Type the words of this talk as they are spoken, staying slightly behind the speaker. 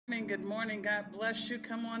Good morning. God bless you.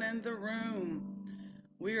 Come on in the room.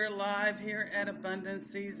 We are live here at Abundant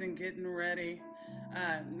Season, getting ready,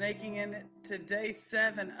 making it to day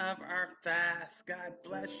 7 of our fast. God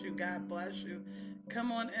bless you. God bless you.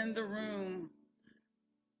 Come on in the room.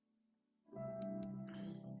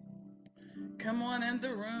 Come on in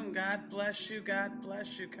the room. God bless you. God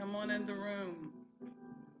bless you. Come on in the room.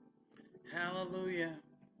 Hallelujah.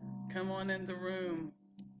 Come on in the room.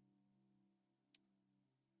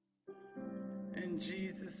 In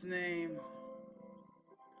Jesus' name.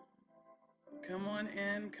 Come on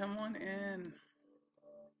in. Come on in.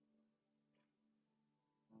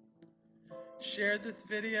 Share this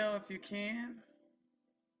video if you can.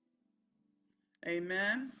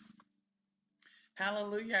 Amen.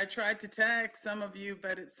 Hallelujah. I tried to tag some of you,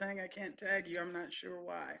 but it's saying I can't tag you. I'm not sure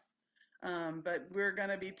why. But we're going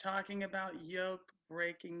to be talking about yoke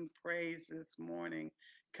breaking praise this morning.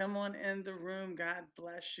 Come on in the room. God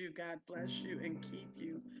bless you. God bless you and keep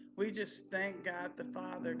you. We just thank God the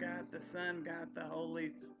Father, God the Son, God the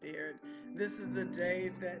Holy Spirit. This is a day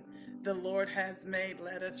that the Lord has made.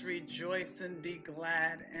 Let us rejoice and be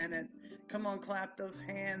glad in it. Come on, clap those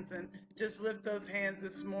hands and just lift those hands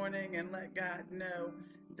this morning and let God know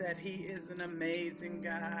that He is an amazing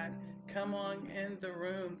God. Come on in the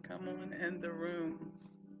room. Come on in the room.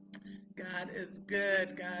 God is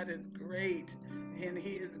good. God is great. And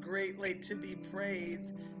He is greatly to be praised.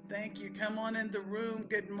 Thank you. Come on in the room.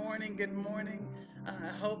 Good morning. Good morning.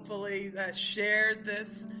 Hopefully, share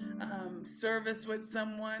this service with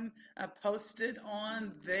someone. Post it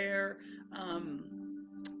um,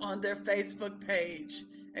 on their Facebook page.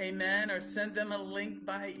 Amen. Or send them a link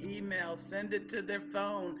by email. Send it to their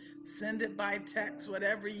phone. Send it by text,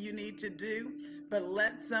 whatever you need to do. But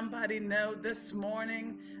let somebody know this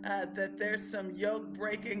morning that there's some yoke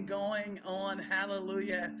breaking going on.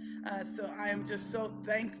 Hallelujah. So I am just so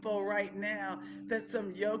thankful right now that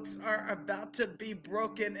some yokes are about to be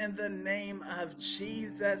broken in the name of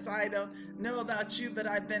Jesus. I don't know about you, but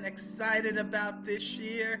I've been excited about this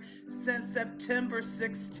year since September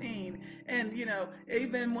 16. And,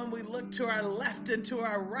 even when we look to our left and to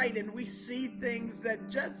our right and we see things that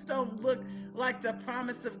just don't look like the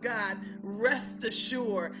promise of God, rest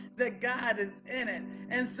assured that God is in it.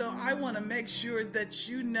 And so I want to make sure that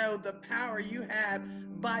you know the power you have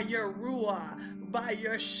by your ruah, by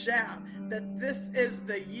your shout, that this is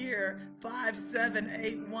the year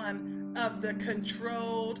 5781 of the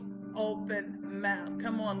controlled open mouth.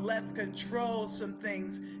 Come on, let's control some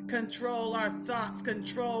things. Control our thoughts.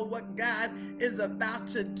 Control what God is about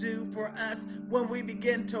to do for us when we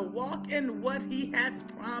begin to walk in what He has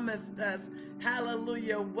promised us.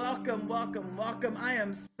 Hallelujah. Welcome, welcome, welcome. I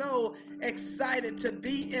am so excited to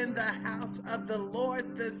be in the house of the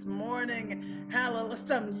Lord this morning. Hallelujah.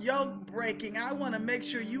 Some yoke breaking. I want to make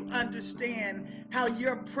sure you understand how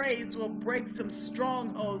your praise will break some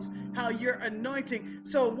strongholds, how your anointing.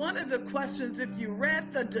 So, one of the questions, if you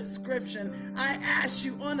read the description, I asked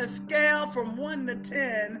you on a scale from 1 to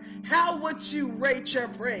 10, how would you rate your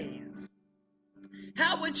praise?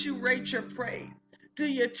 How would you rate your praise? Do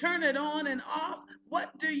you turn it on and off?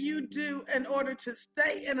 What do you do in order to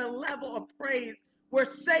stay in a level of praise where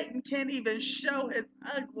Satan can't even show his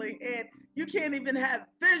ugly head? You can't even have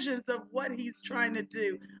visions of what he's trying to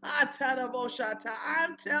do. I'm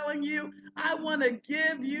telling you, I want to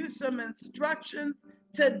give you some instructions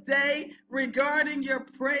today regarding your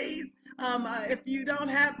praise. If you don't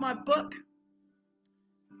have my book,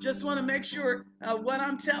 just want to make sure what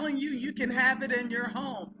I'm telling you, you can have it in your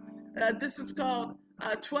home. This is called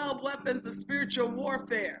 12 Weapons of Spiritual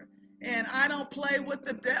Warfare. And I don't play with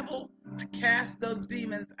the devil. I cast those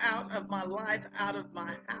demons out of my life, out of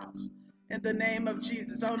my house. In the name of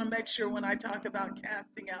Jesus. I want to make sure when I talk about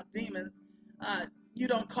casting out demons, you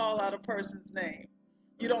don't call out a person's name.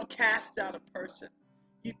 You don't cast out a person.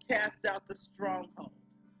 You cast out the stronghold,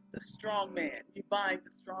 the strong man. You bind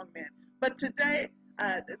the strong man. But today,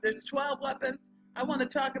 there's 12 weapons. I want to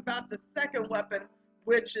talk about the second weapon,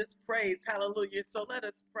 which is praise. Hallelujah. So let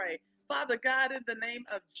us pray. Father God, in the name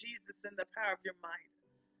of Jesus, in the power of your might.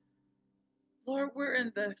 Lord, we're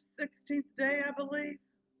in the 16th day, I believe.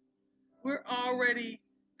 We're already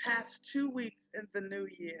past 2 weeks in the new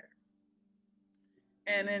year.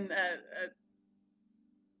 And in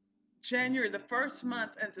January, the first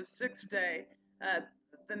month and the 6th day,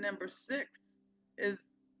 the number 6 is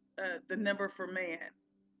the number for man,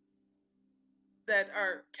 that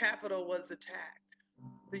our capital was attacked,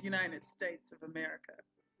 the United States of America,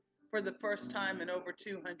 for the first time in over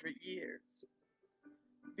 200 years.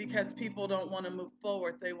 Because people don't want to move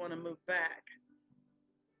forward, they want to move back.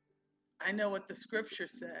 I know what the scripture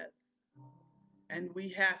says. And we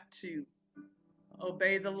have to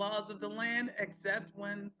obey the laws of the land except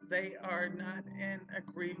when they are not in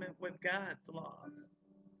agreement with God's laws.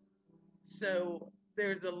 So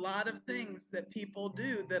there's a lot of things that people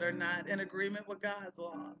do that are not in agreement with God's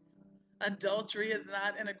laws. Adultery is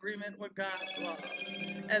not in agreement with God's laws,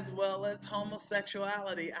 as well as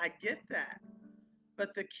homosexuality. I get that.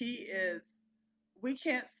 But the key is we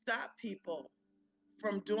can't stop people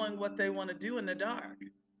from doing what they want to do in the dark,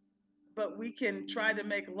 but we can try to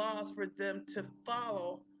make laws for them to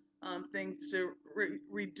follow, things to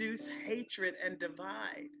reduce hatred and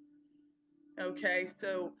divide. Okay,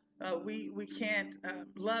 so we can't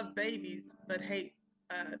love babies but hate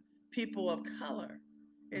people of color.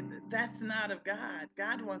 That's not of God.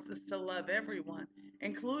 God wants us to love everyone,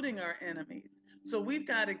 including our enemies. So we've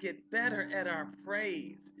got to get better at our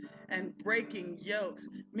praise and breaking yokes,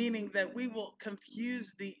 meaning that we will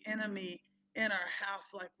confuse the enemy in our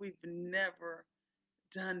house like we've never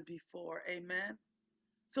done before. Amen.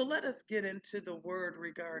 So let us get into the word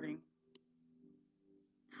regarding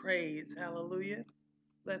praise. Hallelujah.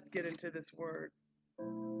 Let's get into this word.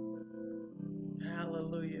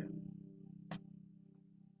 Hallelujah.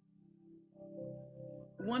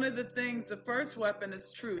 One of the things, the first weapon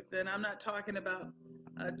is truth. And I'm not talking about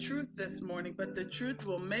truth this morning, but the truth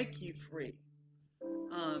will make you free.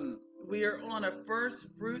 We are on a first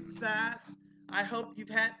fruits fast. I hope you've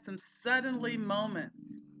had some suddenly moments,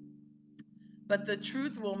 but the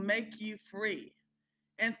truth will make you free.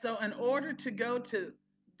 And so, in order to go to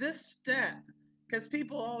this step, because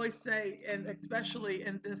people always say, and especially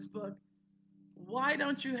in this book, why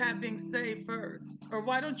don't you have being saved first? Or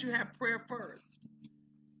why don't you have prayer first?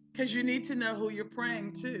 Because you need to know who you're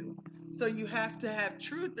praying to. So you have to have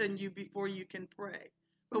truth in you before you can pray.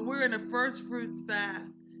 But we're in a first fruits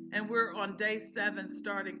fast, and we're on day 7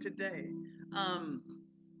 starting today. Um,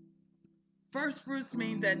 First fruits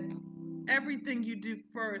mean that everything you do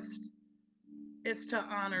first is to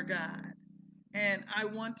honor God. And I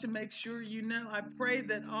want to make sure you know, I pray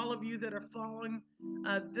that all of you that are following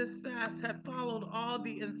this fast have followed all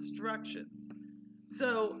the instructions.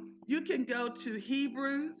 So you can go to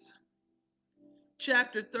Hebrews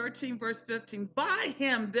chapter 13, verse 15. By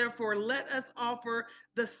him, therefore, let us offer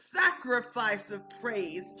the sacrifice of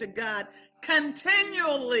praise to God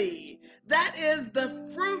continually. That is the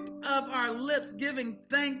fruit of our lips, giving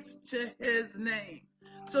thanks to his name.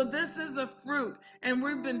 So this is a fruit, and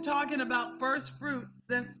we've been talking about first fruit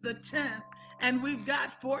since the 10th, and we've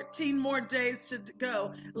got 14 more days to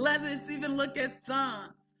go. Let us even look at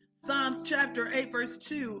Psalms. Psalms chapter 8, verse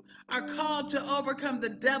 2 are called to overcome the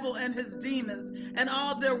devil and his demons and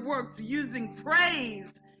all their works using praise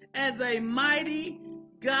as a mighty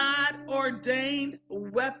God ordained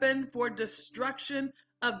weapon for destruction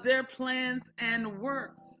of their plans and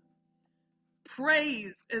works.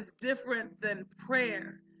 Praise is different than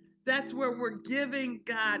prayer. That's where we're giving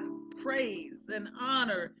God praise and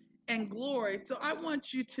honor and glory. So I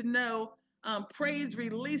want you to know, praise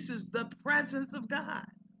releases the presence of God.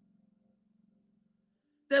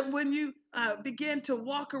 That when you begin to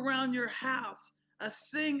walk around your house,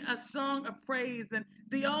 sing a song of praise. And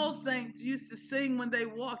the old saints used to sing when they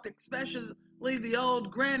walked, especially the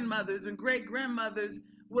old grandmothers and great grandmothers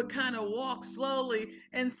would kind of walk slowly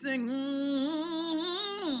and sing.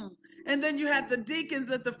 Mm-hmm. And then you had the deacons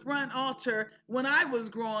at the front altar. When I was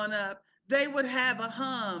growing up, they would have a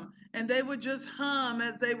hum, and they would just hum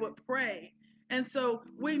as they would pray. And so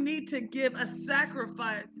we need to give a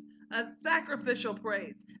sacrificial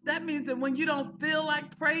praise. That means that when you don't feel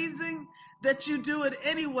like praising, that you do it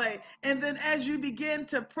anyway. And then as you begin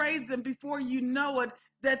to praise them, before you know it,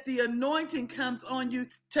 that the anointing comes on you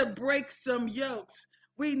to break some yokes.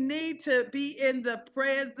 We need to be in the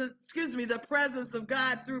presence of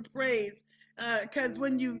God through praise. Because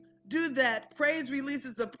when you do that, praise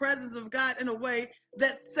releases the presence of God in a way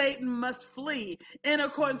that Satan must flee. In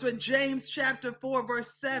accordance with James chapter 4,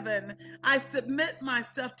 verse 7, I submit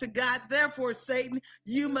myself to God, therefore, Satan,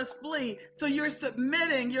 you must flee. So you're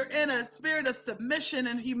submitting, you're in a spirit of submission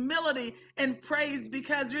and humility and praise,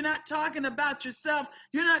 because you're not talking about yourself,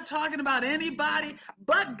 you're not talking about anybody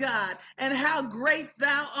but God and how great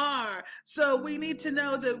thou art. So we need to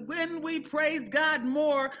know that when we praise God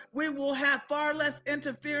more, we will have far less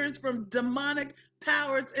interference from demonic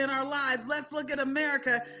powers in our lives. Let's look at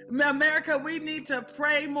America. America, we need to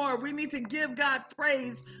pray more. We need to give God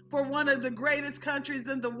praise for one of the greatest countries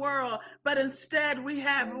in the world. But instead,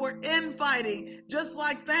 we're infighting, just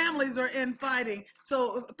like families are infighting.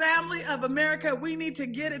 So, family of America, we need to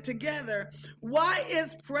get it together. Why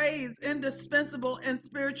is praise indispensable in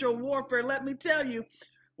spiritual warfare? Let me tell you.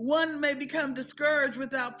 One may become discouraged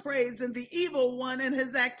without praise, and the evil one and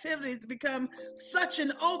his activities become such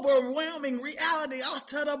an overwhelming reality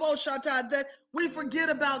that we forget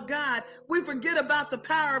about God. We forget about the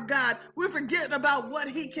power of God. We forget about what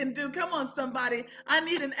He can do. Come on, somebody. I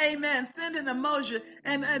need an amen. Send an emoji.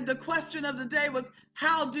 And the question of the day was,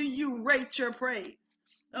 how do you rate your praise?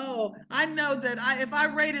 Oh, I know that if I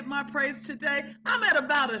rated my praise today, I'm at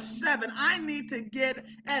about a 7. I need to get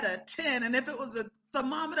at a 10. And if it was a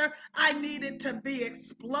thermometer, I need it to be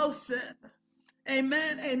explosive.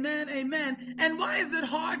 Amen, amen, amen. And why is it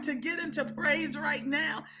hard to get into praise right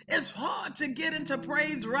now? It's hard to get into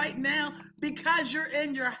praise right now because you're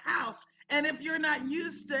in your house. And if you're not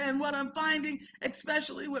used to, and what I'm finding,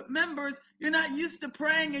 especially with members, you're not used to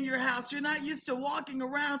praying in your house. You're not used to walking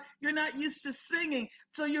around. You're not used to singing.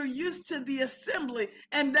 So you're used to the assembly.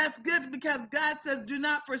 And that's good because God says, do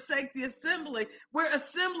not forsake the assembly. We're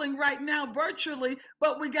assembling right now virtually,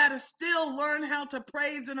 but we got to still learn how to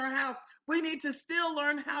praise in our house. We need to still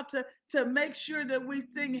learn how to make sure that we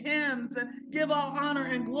sing hymns and give all honor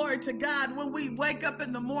and glory to God. When we wake up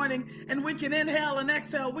in the morning and we can inhale and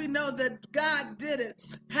exhale, we know that God did it.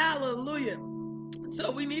 Hallelujah. So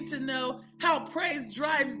we need to know how praise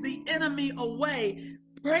drives the enemy away.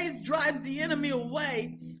 Praise drives the enemy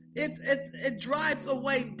away. It drives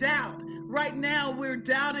away doubt. Right now, we're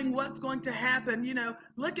doubting what's going to happen. You know,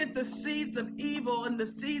 look at the seeds of evil and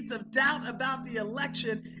the seeds of doubt about the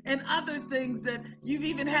election and other things that you've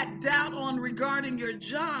even had doubt on regarding your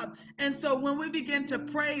job. And so when we begin to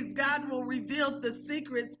praise, God will reveal the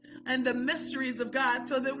secrets and the mysteries of God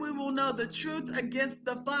so that we will know the truth against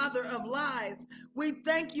the father of lies. We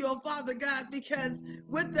thank you, oh Father God, because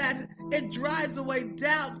with that, it drives away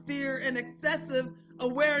doubt, fear, and excessive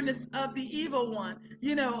awareness of the evil one.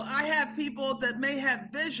 You know, I have people that may have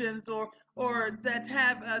visions or that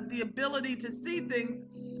have the ability to see things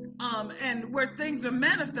and where things are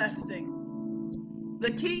manifesting.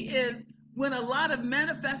 The key is when a lot of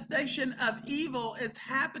manifestation of evil is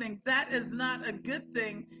happening, that is not a good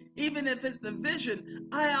thing, even if it's a vision.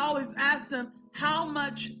 I always ask them, how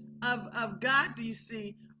much of God do you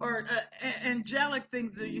see, or angelic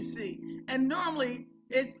things do you see? And normally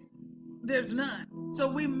there's none. So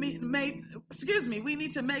we need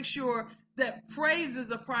to make sure that praise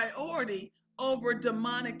is a priority over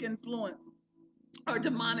demonic influence or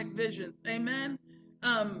demonic visions. Amen.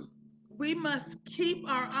 Um, we must keep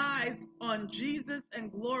our eyes on Jesus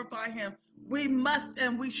and glorify him. We must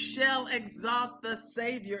and we shall exalt the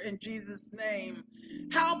Savior in Jesus' name.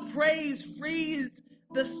 How praise frees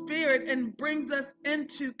the spirit and brings us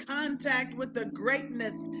into contact with the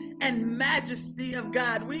greatness and majesty of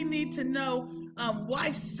God. We need to know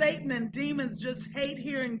why Satan and demons just hate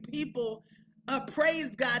hearing people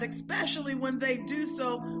praise God, especially when they do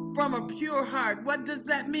so from a pure heart. What does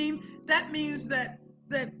that mean? That means that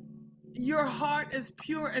your heart is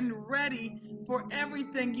pure and ready for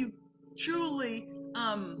everything. You truly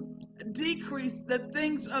decrease the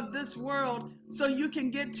things of this world so you can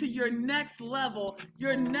get to your next level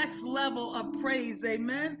of praise.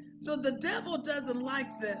 Amen. So the devil doesn't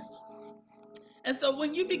like this. And so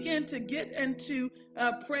when you begin to get into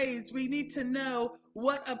praise, we need to know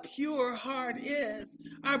what a pure heart is.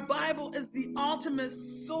 Our Bible is the ultimate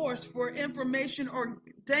source for information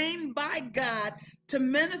ordained by God to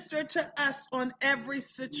minister to us on every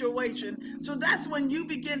situation. So that's when you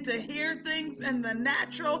begin to hear things in the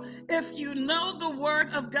natural. If you know the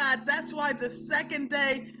word of God, that's why the second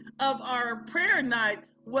day of our prayer night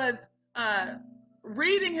was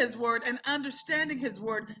reading his word and understanding his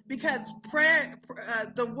word, because prayer,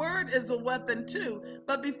 the word is a weapon too.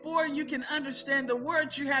 But before you can understand the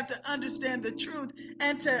word, you have to understand the truth,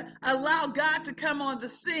 and to allow God to come on the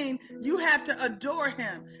scene, you have to adore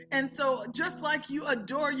him. And so just like you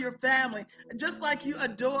adore your family, just like you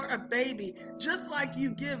adore a baby, just like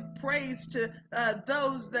you give praise to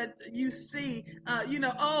those that you see,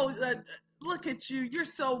 look at you, you're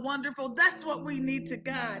so wonderful. That's what we need to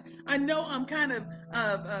God. I know I'm kind of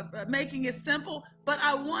making it simple, but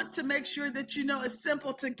I want to make sure that you know it's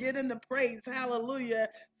simple to get into praise. Hallelujah.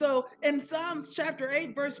 So in Psalms chapter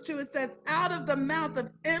 8 verse 2, it says, out of the mouth of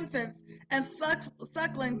infants and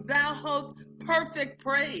sucklings thou host perfect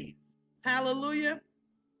praise. Hallelujah.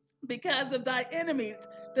 Because of thy enemies,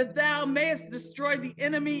 that thou mayest destroy the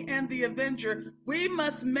enemy and the avenger. We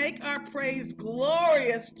must make our praise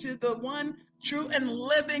glorious to the one true and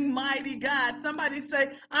living mighty God. Somebody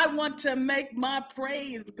say, I want to make my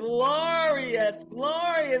praise glorious,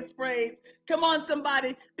 glorious praise. Come on,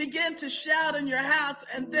 somebody, begin to shout in your house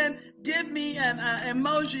and then give me an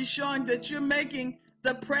emoji showing that you're making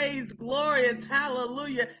the praise glorious.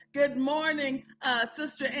 Hallelujah. Good morning,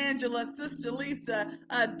 Sister Angela, Sister Lisa,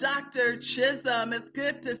 Dr. Chisholm. It's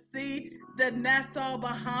good to see that Nassau,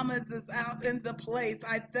 Bahamas is out in the place.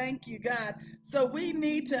 I thank you, God. So we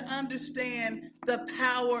need to understand the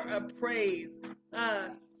power of praise. Uh,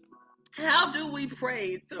 how do we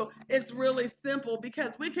praise? So it's really simple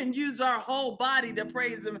because we can use our whole body to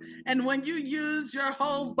praise Him. And when you use your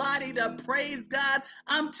whole body to praise God,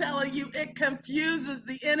 I'm telling you, it confuses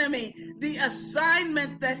the enemy. The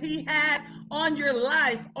assignment that he had on your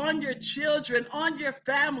life, on your children, on your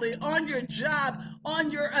family, on your job,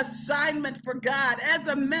 on your assignment for God as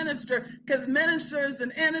a minister, because ministers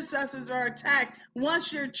and intercessors are attacked.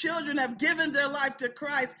 Once your children have given their life to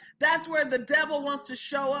Christ, that's where the devil wants to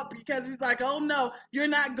show up because he's like, oh no, you're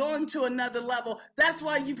not going to another level. That's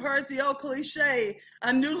why you've heard the old cliche,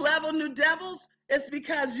 a new level, new devils. It's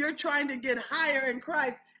because you're trying to get higher in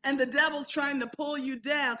Christ and the devil's trying to pull you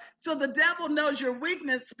down. So the devil knows your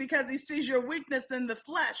weakness because he sees your weakness in the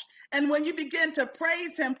flesh. And when you begin to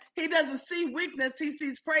praise him, he doesn't see weakness, he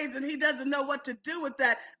sees praise, and he doesn't know what to do with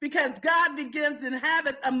that because God begins to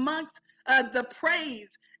inhabit amongst the praise.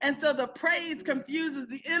 And so the praise confuses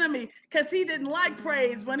the enemy because he didn't like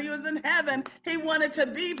praise. When he was in heaven, he wanted to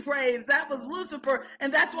be praised. That was Lucifer.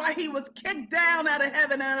 And that's why he was kicked down out of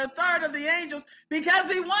heaven and a third of the angels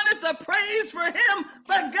because he wanted the praise for him.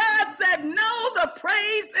 But God said, no, the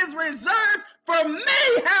praise is reserved for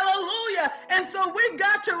me. Hallelujah. And so we've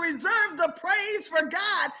got to reserve the praise for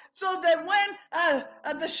God so that when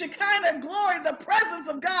the Shekinah glory, the presence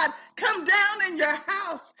of God come down in your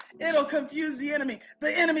house, it'll confuse the enemy.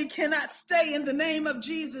 The enemy cannot stay in the name of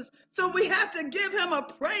Jesus. So we have to give him a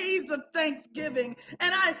praise of thanksgiving.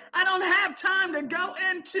 And I don't have time to go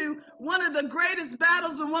into one of the greatest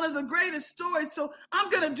battles and one of the greatest stories. So I'm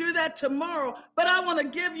going to do that tomorrow. But I want to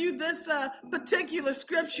give you this particular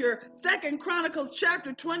scripture, 2 Chronicles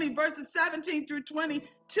chapter 20, verses 17 through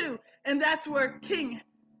 22. And that's where King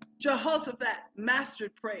Jehoshaphat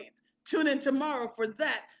mastered praise. Tune in tomorrow for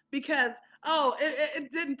that because,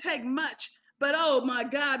 it didn't take much. But oh my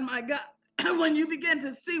God, when you begin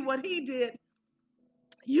to see what he did,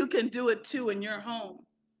 you can do it too in your home.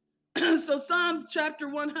 So Psalms chapter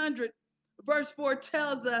 100, verse 4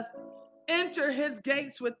 tells us, enter his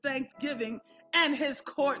gates with thanksgiving and his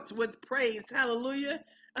courts with praise. Hallelujah.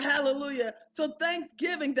 Hallelujah. So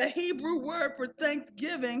thanksgiving, the Hebrew word for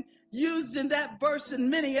thanksgiving used in that verse and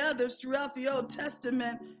many others throughout the Old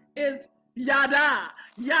Testament is yada.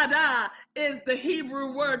 Yada is the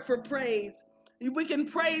Hebrew word for praise. We can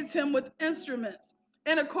praise him with instruments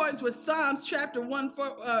in accordance with Psalms chapter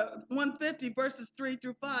 150, verses 3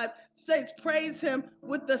 through 5, states, praise him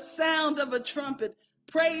with the sound of a trumpet,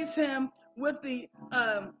 praise him with the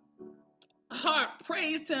harp,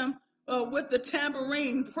 praise him with the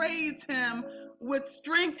tambourine, praise him with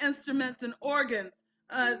string instruments and organs,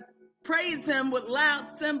 praise him with loud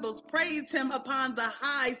cymbals, praise him upon the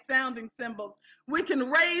high sounding cymbals. We can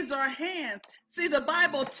raise our hands. See, the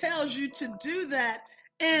Bible tells you to do that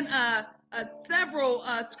in several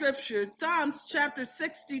scriptures. Psalms chapter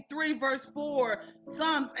 63, verse 4,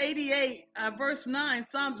 Psalms 88, verse 9,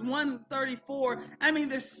 Psalms 134. I mean,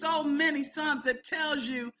 there's so many Psalms that tells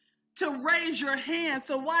you to raise your hands.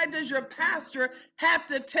 So why does your pastor have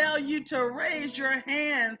to tell you to raise your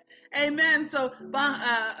hands? Amen. So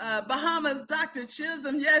Bahamas, Dr.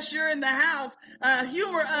 Chisholm, yes, you're in the house.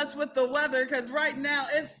 Humor us with the weather because right now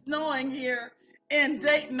it's snowing here in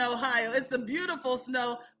Dayton, Ohio. It's a beautiful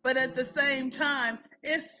snow, but at the same time,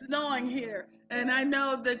 it's snowing here. And I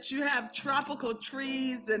know that you have tropical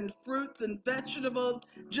trees and fruits and vegetables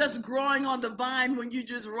just growing on the vine when you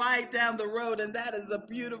just ride down the road, and that is a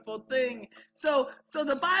beautiful thing. So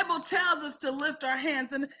the Bible tells us to lift our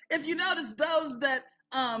hands. And if you notice, those that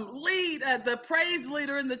lead, the praise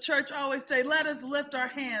leader in the church always say, let us lift our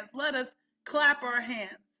hands, let us clap our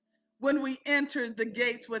hands when we enter the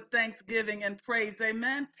gates with thanksgiving and praise.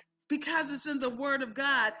 Amen. Because it's in the word of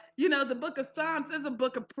God. You know, the book of Psalms is a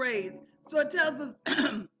book of praise. So it tells us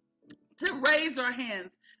to raise our hands.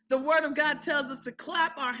 The word of God tells us to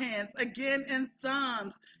clap our hands again in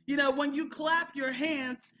Psalms. You know, when you clap your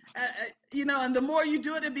hands, and the more you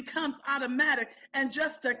do it, it becomes automatic. And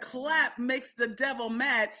just to clap makes the devil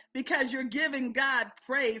mad because you're giving God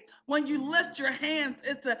praise. When you lift your hands,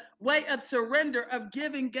 it's a way of surrender, of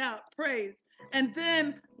giving God praise. And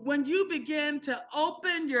then when you begin to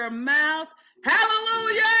open your mouth,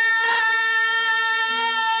 hallelujah!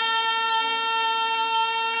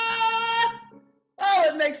 Oh,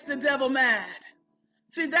 it makes the devil mad.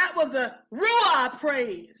 See, that was a ruah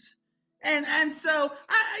praise. And so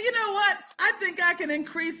you know what? I think I can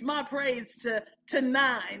increase my praise to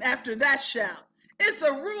 9 after that shout. It's a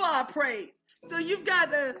ruah praise. So you've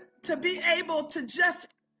got to be able to just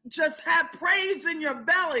have praise in your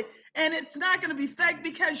belly, and it's not going to be fake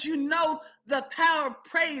because you know the power of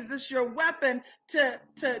praise. It's your weapon to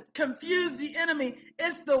confuse the enemy.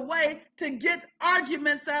 It's the way to get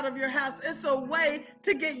arguments out of your house. It's a way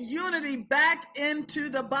to get unity back into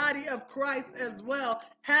the body of Christ as well.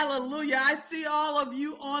 Hallelujah. I see all of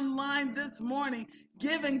you online this morning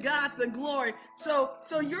giving God the glory. So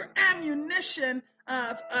your ammunition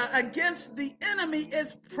against the enemy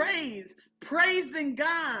is praise, praising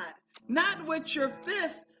God, not with your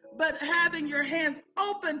fists, but having your hands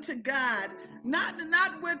open to God, not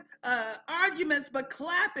with arguments, but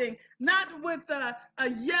clapping, not with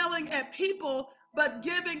yelling at people, but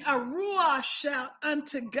giving a ruah shout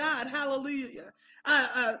unto God. Hallelujah.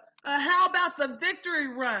 How about the victory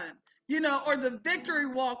run? Or the victory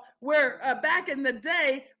walk, where back in the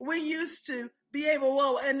day, we used to be able,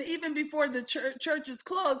 well, and even before the churches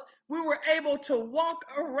closed, we were able to walk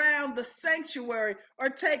around the sanctuary or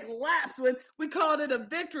take laps. When we called it a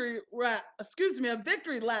victory lap, a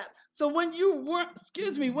victory lap. So when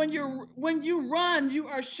when you run, you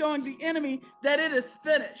are showing the enemy that it is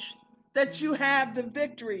finished, that you have the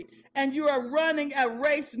victory, and you are running a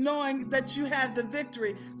race knowing that you have the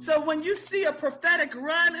victory. So when you see a prophetic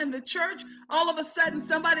run in the church, all of a sudden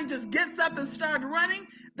somebody just gets up and starts running,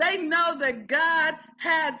 they know that God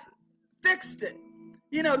has fixed it.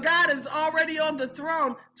 God is already on the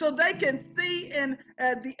throne, so they can see in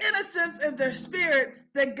the innocence of their spirit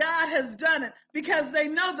that God has done it, because they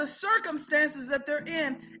know the circumstances that they're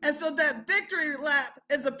in. And so that victory lap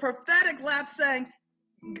is a prophetic lap saying,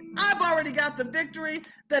 I've already got the victory.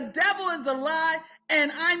 The devil is a lie,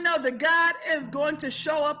 and I know that God is going to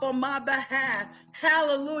show up on my behalf.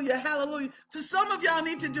 Hallelujah, hallelujah. So some of y'all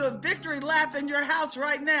need to do a victory lap in your house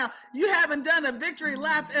right now. You haven't done a victory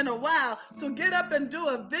lap in a while, so get up and do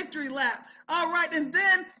a victory lap. All right, and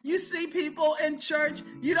then you see people in church,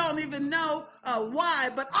 you don't even know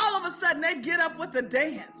why, but all of a sudden they get up with a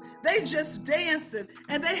dance. They just dancing,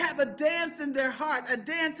 and they have a dance in their heart, a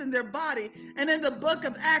dance in their body. And in the book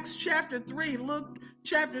of Acts chapter 3, Luke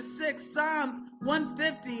chapter 6, Psalms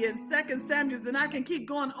 150, and 2 Samuel, and I can keep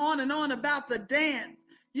going on and on about the dance,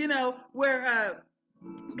 where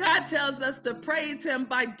God tells us to praise him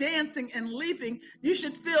by dancing and leaping. You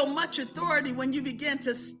should feel much authority when you begin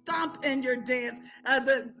to stomp in your dance.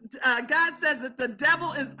 God says that the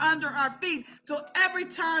devil is under our feet. So every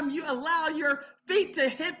time you allow your feet to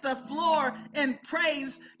hit the floor in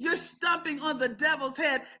praise, you're stomping on the devil's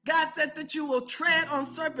head. God said that you will tread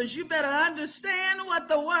on serpents. You better understand what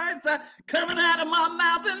the words are coming out of my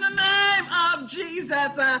mouth in the name of Jesus.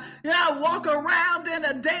 Walk around in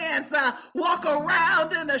a dance. Walk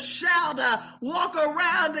around in a shout. Walk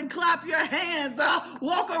around and clap your hands.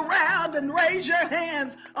 Walk around and raise your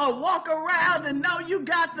hands. Walk around and know you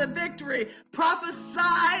got the victory.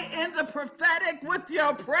 Prophesy in the prophetic with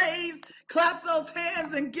your praise. Clap those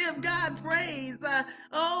hands and give God praise.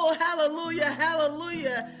 Oh, hallelujah,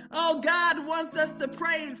 hallelujah. Oh, God wants us to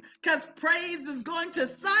praise, because praise is going to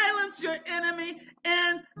silence your enemy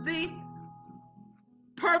in the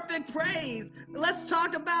perfect praise. Let's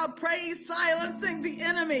talk about praise silencing the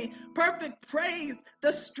enemy. Perfect praise.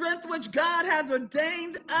 The strength which God has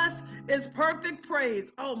ordained us is perfect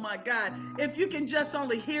praise. Oh my God. If you can just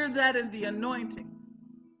only hear that in the anointing.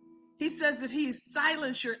 He says that he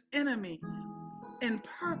silenced your enemy in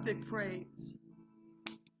perfect praise.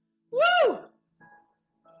 Woo!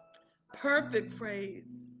 Perfect praise.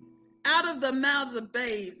 Out of the mouths of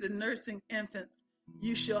babes and nursing infants,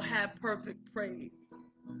 you shall have perfect praise.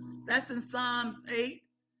 That's in Psalms 8,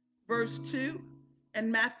 verse 2,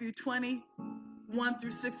 and Matthew 20, 1 through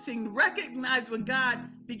 16. Recognize when God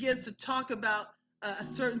begins to talk about a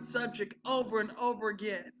certain subject over and over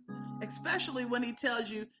again, especially when he tells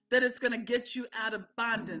you that it's going to get you out of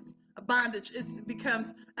bondage. It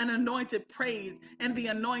becomes an anointed praise, and the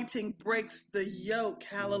anointing breaks the yoke.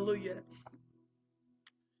 Hallelujah.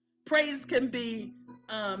 Praise can be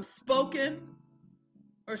spoken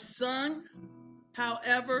or sung.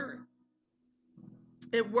 However,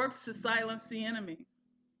 it works to silence the enemy.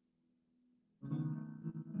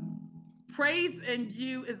 Praise in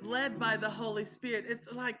you is led by the Holy Spirit.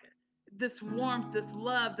 It's like this warmth, this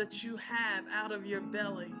love that you have out of your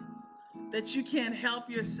belly, that you can't help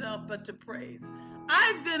yourself but to praise.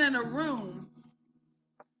 I've been in a room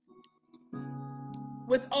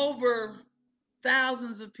with over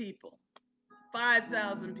thousands of people,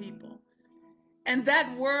 5,000 people, and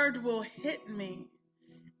that word will hit me,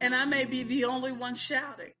 and I may be the only one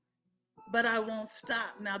shouting. but I won't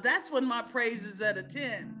stop. Now that's when my praise is at a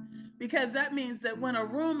 10, because that means that when a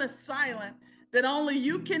room is silent, that only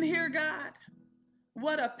you can hear God.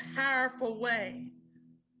 What a powerful way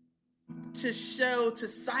to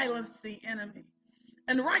silence the enemy.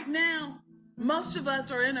 And right now, most of us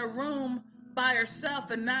are in a room by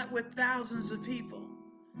ourselves and not with thousands of people.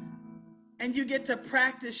 And you get to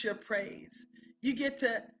practice your praise. You get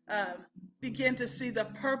to begin to see the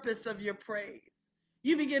purpose of your praise.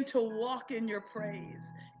 You begin to walk in your praise.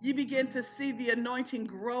 You begin to see the anointing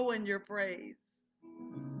grow in your praise.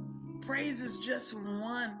 Praise is just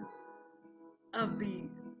one of the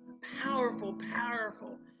powerful.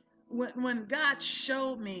 When God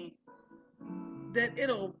showed me that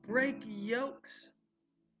it'll break yokes.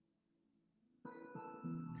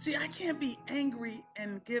 See, I can't be angry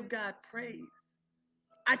and give God praise.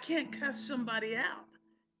 I can't cuss somebody out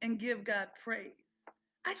and give God praise.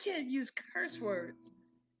 I can't use curse words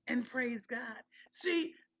and praise God.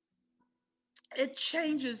 See, it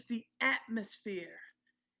changes the atmosphere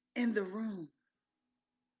in the room.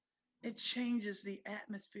 It changes the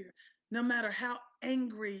atmosphere. No matter how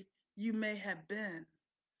angry you may have been,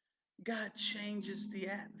 God changes the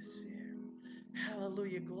atmosphere.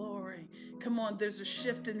 Hallelujah, glory. Come on, there's a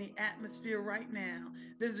shift in the atmosphere right now.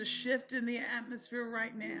 There's a shift in the atmosphere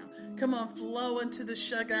right now. Come on, flow into the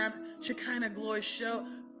Shekinah glory show.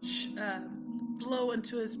 Flow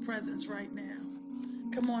into his presence right now.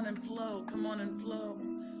 Come on and flow. Come on and flow.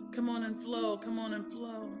 Come on and flow. Come on and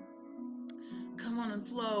flow. Come on and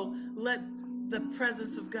flow. Let the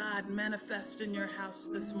presence of God manifest in your house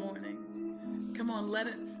this morning. Come on, let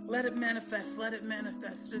it manifest. Let it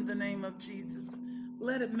manifest in the name of Jesus.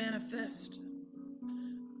 Let it manifest.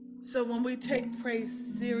 So when we take praise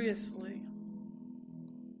seriously,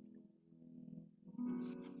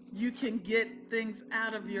 you can get things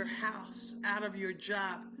out of your house, out of your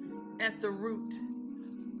job, at the root.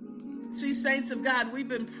 See, saints of God, we've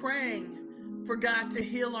been praying for God to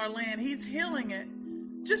heal our land. He's healing it,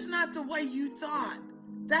 just not the way you thought.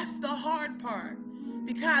 That's the hard part,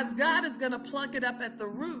 because God is going to pluck it up at the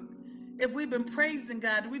root. If we've been praising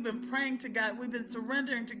God, we've been praying to God, we've been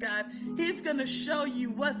surrendering to God, he's going to show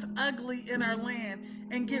you what's ugly in our land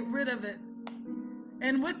and get rid of it.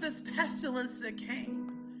 And with this pestilence that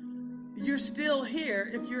came, you're still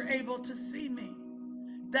here if you're able to see me.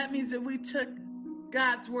 That means that we took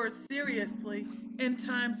God's word seriously in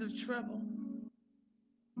times of trouble.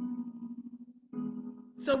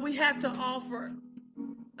 So we have to offer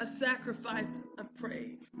a sacrifice of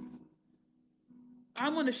praise. I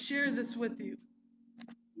want to share this with you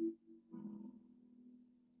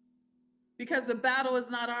because the battle is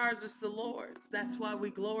not ours, it's the Lord's. That's why we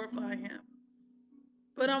glorify him.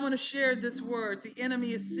 But I want to share this word. The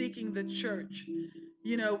enemy is seeking the church.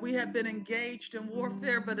 You know, we have been engaged in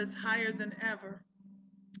warfare, but it's higher than ever.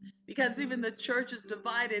 Because even the church is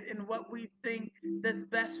divided in what we think that's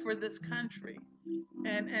best for this country.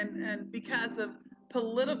 And because of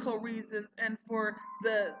political reasons and for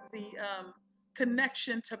the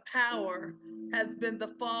connection to power has been the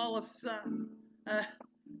fall of some. Uh,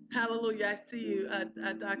 Hallelujah. I see you,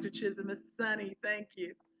 Dr. Chisholm. It's sunny. Thank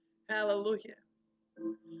you. Hallelujah.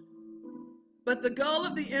 But the goal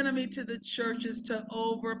of the enemy to the church is to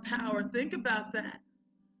overpower. Think about that.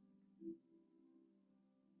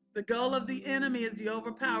 The goal of the enemy is the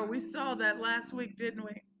overpower. We saw that last week, didn't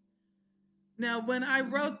we? Now, when I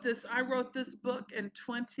wrote this book in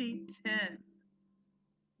 2010.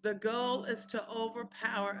 The goal is to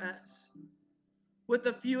overpower us. With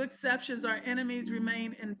a few exceptions, our enemies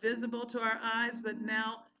remain invisible to our eyes, but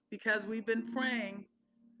now, because we've been praying,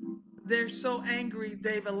 they're so angry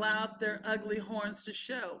they've allowed their ugly horns to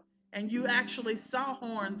show. And you actually saw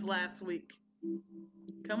horns last week.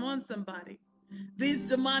 Come on, somebody. These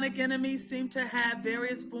demonic enemies seem to have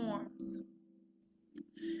various forms.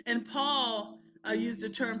 And Paul used a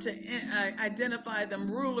term to identify them: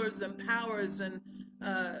 rulers and powers and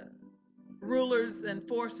uh, rulers and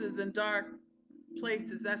forces in dark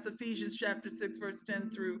places. That's Ephesians chapter 6, verse 10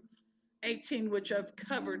 through 18, which I've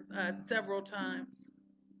covered several times.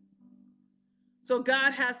 So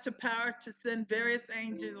God has the power to send various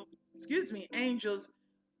angels,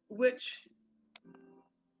 which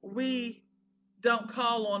we don't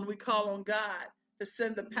call on. We call on God to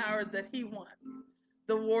send the power that he wants.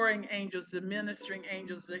 The warring angels, the ministering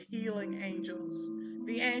angels, the healing angels,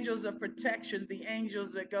 the angels of protection, the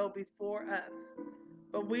angels that go before us.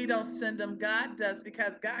 But we don't send them. God does,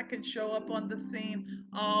 because God can show up on the scene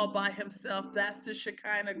all by himself. That's the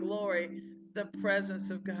Shekinah glory, the presence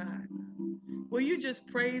of God. Will you just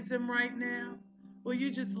praise him right now? Will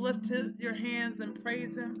you just lift your hands and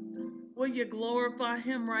praise him? Will you glorify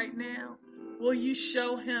him right now? Will you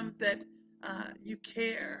show him that you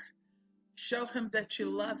care? Show him that you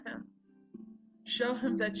love him. Show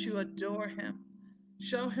him that you adore him.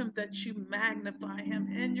 Show him that you magnify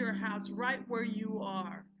him in your house, right where you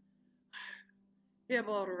are.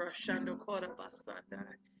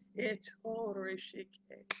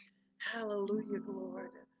 Hallelujah, Lord.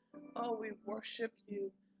 Oh, we worship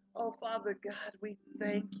you. Oh, Father God, we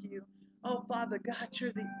thank you. Oh, Father God,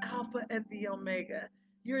 you're the Alpha and the Omega.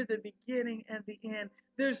 You're the beginning and the end.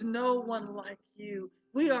 There's no one like you.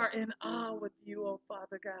 We are in awe with you, oh,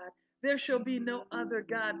 Father God. There shall be no other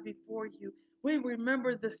God before you. We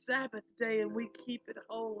remember the Sabbath day and we keep it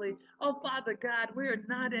holy. Oh, Father God, we are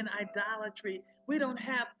not in idolatry. We don't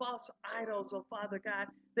have false idols, oh, Father God,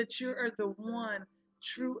 that you are the one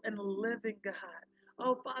true and living God.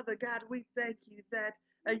 Oh, Father God, we thank you that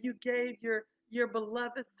you gave your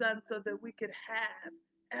beloved Son so that we could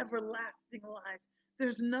have everlasting life.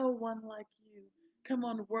 There's no one like you. Come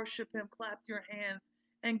on, worship him, clap your hands,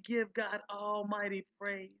 and give God almighty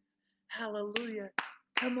praise. Hallelujah.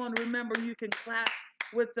 Come on, remember you can clap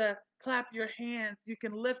your hands. You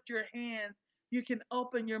can lift your hands. You can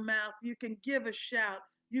open your mouth. You can give a shout.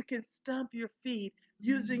 You can stomp your feet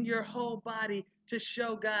using your whole body to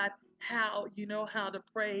show God how you know how to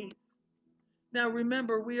praise. Now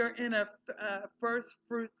remember, we are in a first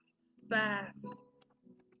fruits fast.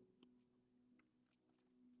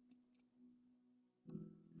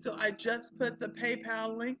 So I just put the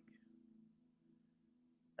PayPal link.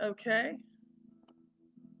 Okay,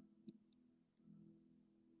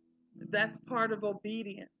 that's part of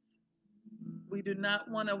obedience. We do not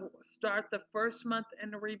want to start the first month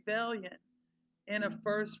in rebellion in a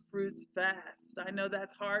first fruits fast. I know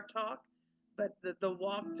that's hard talk, but the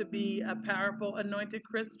walk to be a powerful anointed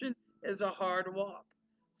Christian is a hard walk.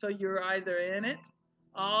 So you're either in it,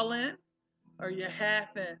 all in, or you're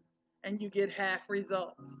half in, and you get half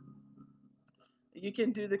results. You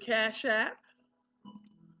can do the Cash App,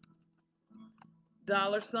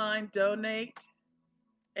 $ donate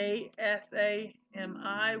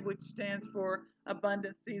ASAMI, which stands for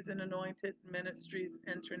Abundant Season Anointed Ministries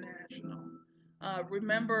International.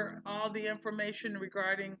 Remember all the information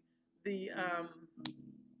the um,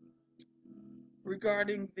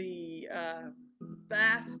 regarding the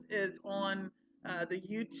fast is on the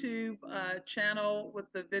YouTube channel with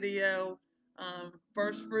the video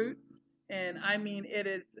First Fruits. And I mean, it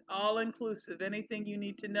is all inclusive. Anything you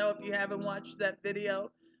need to know, if you haven't watched that video,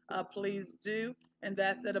 please do. And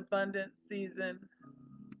that's at Abundant Season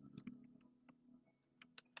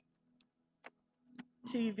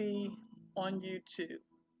TV on YouTube.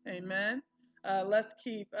 Amen. Let's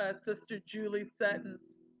keep Sister Julie Sutton's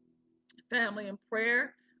family in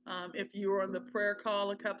prayer. If you were on the prayer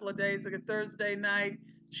call a couple of days ago, Thursday night,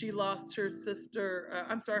 she lost her sister,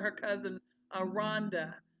 her cousin,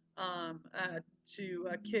 Rhonda, to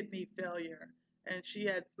kidney failure. And she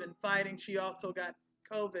has been fighting. She also got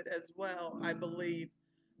COVID as well, I believe.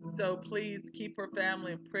 So please keep her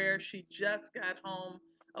family in prayer. She just got home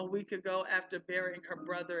a week ago after burying her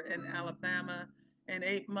brother in Alabama, and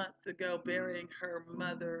 8 months ago, burying her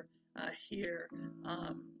mother here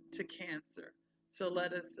to cancer. So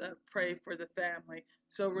let us pray for the family.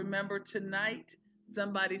 So remember tonight,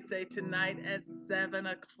 somebody say tonight at 7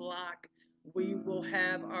 o'clock, we will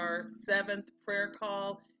have our seventh prayer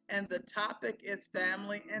call, and the topic is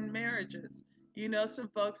family and marriages. You know, some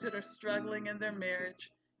folks that are struggling in their marriage.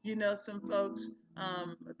 You know, some folks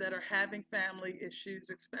that are having family issues,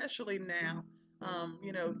 especially now.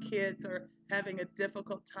 Kids are having a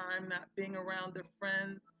difficult time not being around their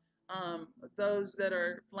friends. Those that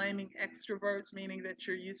are flaming extroverts, meaning that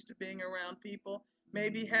you're used to being around people, may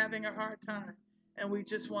be having a hard time. And we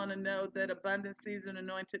just want to know that Abundant Season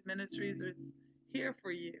Anointed Ministries is here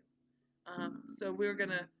for you. So we're going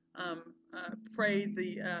to pray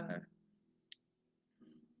the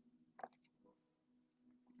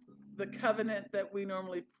covenant that we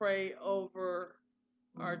normally pray over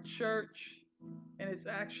our church. And it's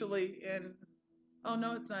actually in, oh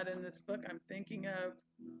no, it's not in this book. I'm thinking of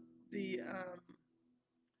the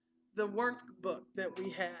workbook that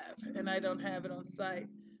we have, and I don't have it on site,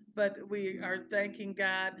 but we are thanking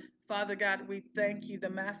God. Father God, we thank you. The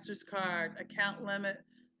Master's Card account limit,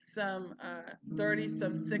 some 30,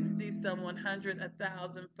 some 60, some 100,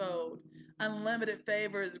 1,000-fold. Unlimited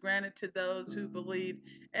favor is granted to those who believe.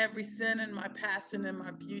 Every sin in my past and in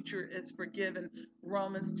my future is forgiven.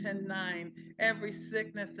 Romans 10:9. Every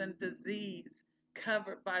sickness and disease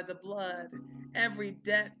covered by the blood. Every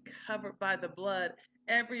debt covered by the blood.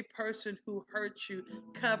 Every person who hurt you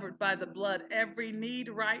covered by the blood. Every need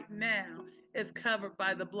right now is covered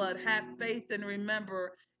by the blood. Have faith and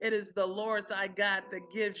remember it is the Lord thy God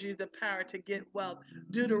that gives you the power to get wealth.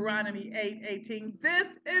 Deuteronomy 8:18. This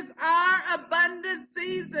is our abundant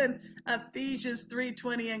season. Ephesians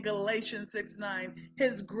 3:20 and Galatians 6:9.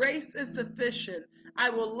 His grace is sufficient. I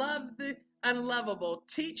will love the unlovable,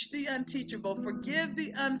 teach the unteachable, forgive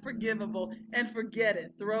the unforgivable, and forget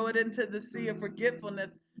it. Throw it into the sea of forgetfulness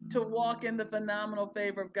to walk in the phenomenal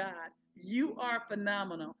favor of God. You are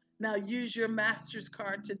phenomenal. Now use your master's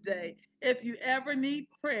card today. If you ever need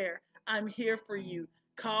prayer, I'm here for you.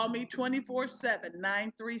 Call me 24/7,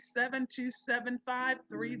 937 275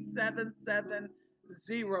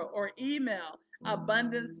 3770, or email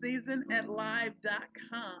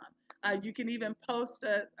abundanceseason@live.com. You can even post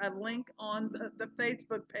a link on the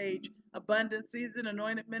Facebook page, Abundant Season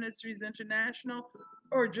Anointed Ministries International,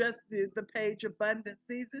 or just the page Abundant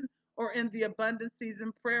Season, or in the Abundant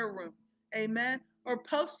Season prayer room. Amen. Or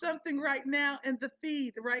post something right now in the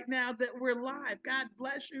feed right now that we're live. God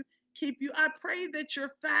bless you. Keep you. I pray that your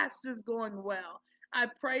fast is going well. I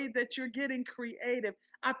pray that you're getting creative.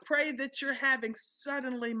 I pray that you're having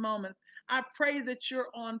suddenly moments. I pray that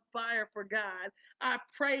you're on fire for God. I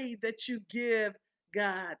pray that you give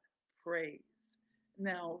God praise.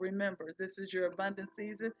 Now, remember, this is your abundant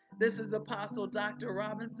season. This is Apostle Dr.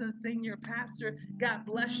 Robinson, Senior Pastor. God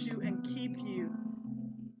bless you and keep you.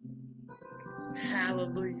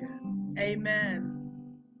 Hallelujah. Amen.